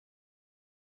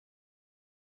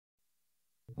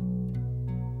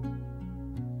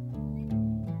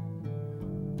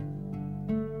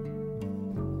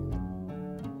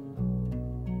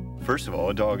First of all,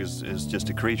 a dog is just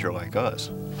a creature like us.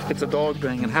 It's a dog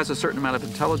thing. It has a certain amount of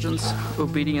intelligence,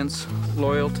 obedience,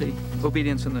 loyalty.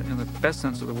 Obedience in the best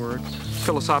sense of the word.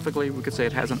 Philosophically, we could say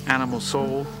it has an animal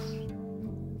soul.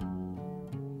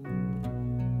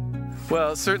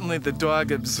 Well, certainly the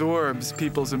dog absorbs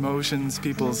people's emotions,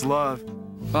 people's love.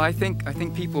 Well, I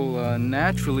think people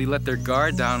naturally let their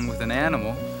guard down with an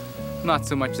animal. Not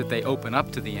so much that they open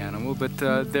up to the animal, but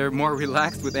they're more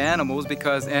relaxed with animals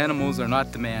because animals are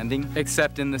not demanding,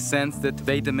 except in the sense that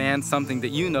they demand something that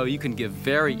you know you can give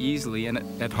very easily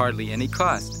and at hardly any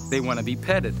cost. They want to be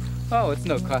petted. Oh, it's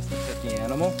no cost to pet the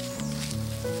animal.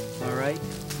 All right?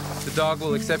 The dog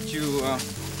will accept you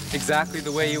exactly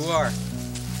the way you are.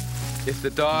 If the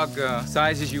dog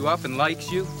sizes you up and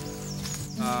likes you,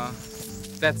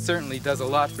 that certainly does a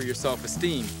lot for your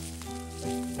self-esteem.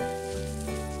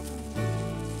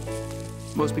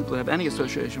 Most people who have any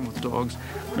association with dogs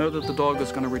know that the dog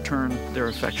is going to return their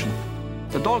affection.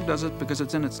 The dog does it because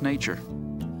it's in its nature.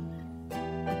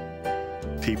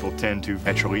 People tend to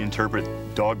naturally interpret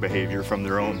dog behavior from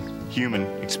their own human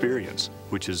experience,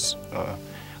 which is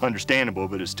understandable,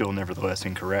 but it's still nevertheless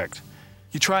incorrect.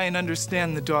 You try and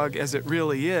understand the dog as it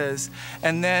really is,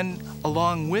 and then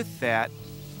along with that,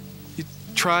 you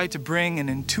try to bring an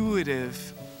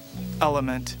intuitive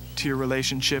element to your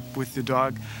relationship with the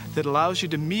dog that allows you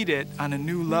to meet it on a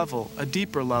new level, a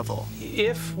deeper level.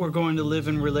 If we're going to live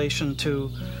in relation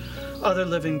to other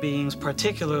living beings,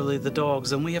 particularly the dogs,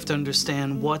 then we have to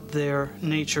understand what their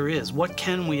nature is. What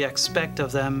can we expect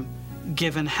of them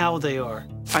given how they are?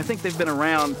 I think they've been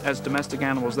around as domestic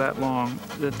animals that long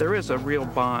that there is a real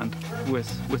bond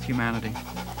with humanity.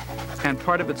 And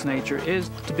part of its nature is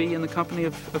to be in the company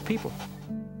of people.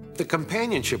 The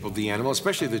companionship of the animal,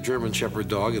 especially the German Shepherd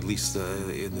dog, at least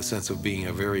in the sense of being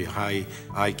a very high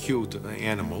IQ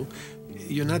animal,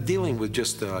 you're not dealing with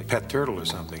just a pet turtle or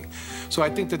something. So I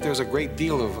think that there's a great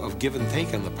deal of give and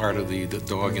take on the part of the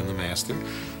dog and the master.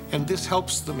 And this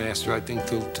helps the master, I think,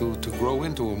 to grow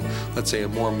into, let's say, a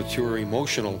more mature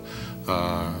emotional,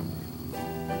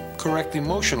 correct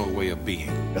emotional way of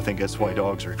being. I think that's why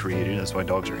dogs are created. That's why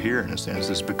dogs are here, in a sense,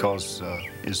 is because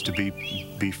is to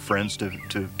be friends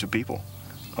to people,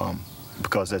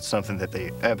 because that's something that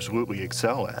they absolutely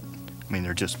excel at. I mean,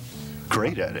 they're just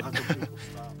great at it.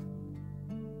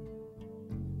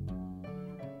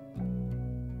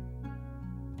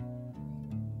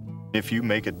 If you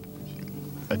make a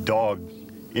dog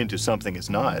into something it's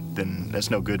not, then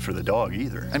that's no good for the dog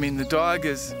either. I mean, the dog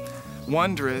is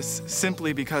wondrous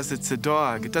simply because it's a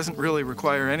dog. It doesn't really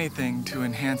require anything to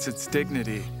enhance its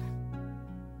dignity.